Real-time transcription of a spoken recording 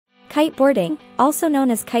Kiteboarding, also known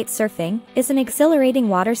as kite surfing, is an exhilarating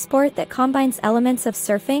water sport that combines elements of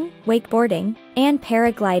surfing, wakeboarding, and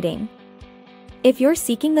paragliding. If you're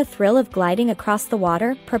seeking the thrill of gliding across the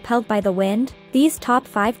water, propelled by the wind, these top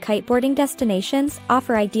 5 kiteboarding destinations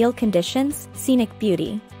offer ideal conditions, scenic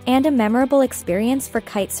beauty, and a memorable experience for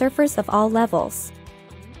kite surfers of all levels.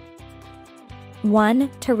 1.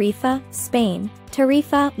 Tarifa, Spain.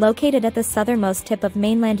 Tarifa, located at the southernmost tip of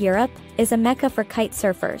mainland Europe, is a mecca for kite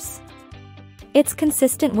surfers. Its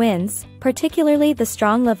consistent winds, particularly the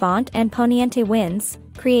strong Levant and Poniente winds,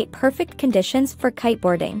 create perfect conditions for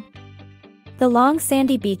kiteboarding. The long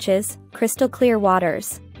sandy beaches, crystal clear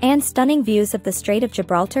waters, and stunning views of the Strait of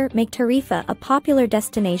Gibraltar make Tarifa a popular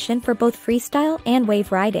destination for both freestyle and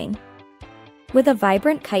wave riding. With a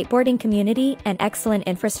vibrant kiteboarding community and excellent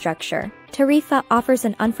infrastructure, Tarifa offers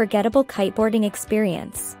an unforgettable kiteboarding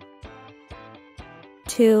experience.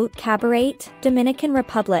 2. Cabarete, Dominican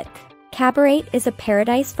Republic. Cabarete is a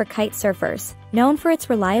paradise for kite surfers, known for its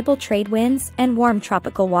reliable trade winds and warm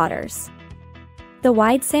tropical waters. The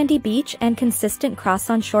wide sandy beach and consistent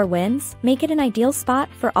cross-on-shore winds make it an ideal spot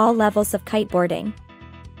for all levels of kiteboarding.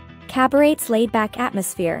 Cabarete's laid-back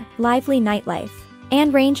atmosphere, lively nightlife,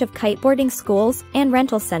 and range of kiteboarding schools and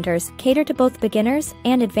rental centers cater to both beginners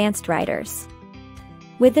and advanced riders.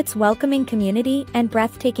 With its welcoming community and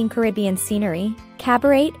breathtaking Caribbean scenery,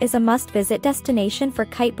 Cabarete is a must-visit destination for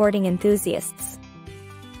kiteboarding enthusiasts.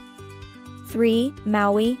 3.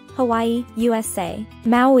 Maui, Hawaii, USA.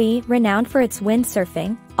 Maui, renowned for its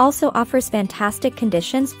windsurfing, also offers fantastic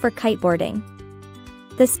conditions for kiteboarding.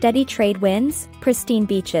 The steady trade winds, pristine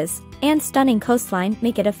beaches, and stunning coastline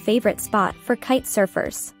make it a favorite spot for kite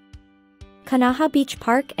surfers. Kanaha Beach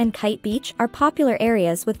Park and Kite Beach are popular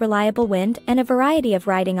areas with reliable wind and a variety of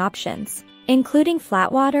riding options, including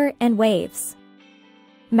flat water and waves.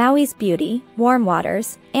 Maui's beauty, warm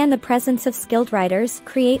waters, and the presence of skilled riders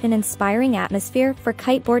create an inspiring atmosphere for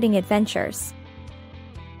kiteboarding adventures.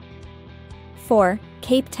 4.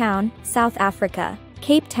 Cape Town, South Africa.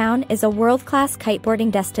 Cape Town is a world-class kiteboarding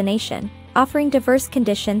destination, offering diverse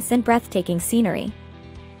conditions and breathtaking scenery.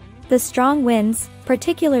 The strong winds,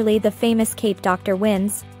 particularly the famous Cape Doctor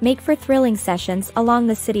winds, make for thrilling sessions along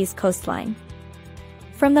the city's coastline.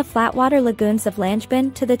 From the flatwater lagoons of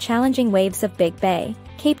Langebaan to the challenging waves of Big Bay,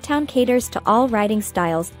 Cape Town caters to all riding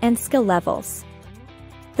styles and skill levels.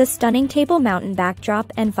 The stunning Table Mountain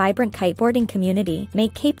backdrop and vibrant kiteboarding community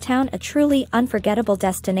make Cape Town a truly unforgettable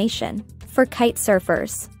destination for kite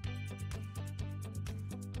surfers.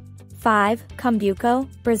 5. Cumbuco,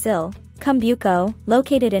 Brazil. Cumbuco,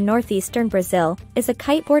 located in northeastern Brazil, is a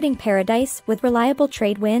kiteboarding paradise with reliable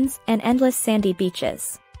trade winds and endless sandy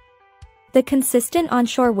beaches. The consistent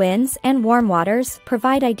onshore winds and warm waters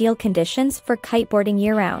provide ideal conditions for kiteboarding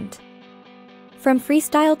year-round. From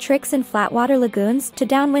freestyle tricks in flatwater lagoons to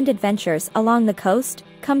downwind adventures along the coast,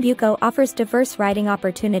 Cumbuco offers diverse riding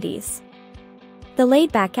opportunities. The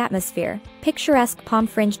laid-back atmosphere, picturesque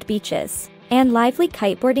palm-fringed beaches, and lively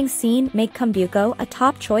kiteboarding scene make Cumbuco a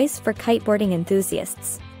top choice for kiteboarding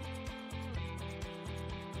enthusiasts.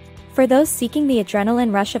 For those seeking the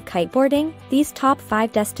adrenaline rush of kiteboarding, these top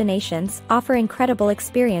 5 destinations offer incredible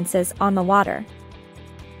experiences on the water.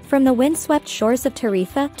 From the windswept shores of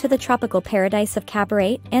Tarifa to the tropical paradise of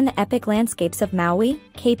Cabarete and the epic landscapes of Maui,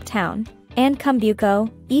 Cape Town, and Cumbuco,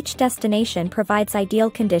 each destination provides ideal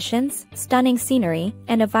conditions, stunning scenery,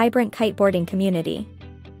 and a vibrant kiteboarding community.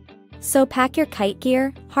 So pack your kite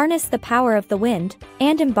gear, harness the power of the wind,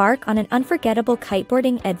 and embark on an unforgettable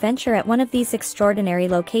kiteboarding adventure at one of these extraordinary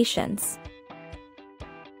locations.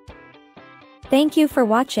 Thank you for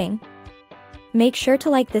watching. Make sure to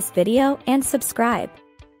like this video and subscribe.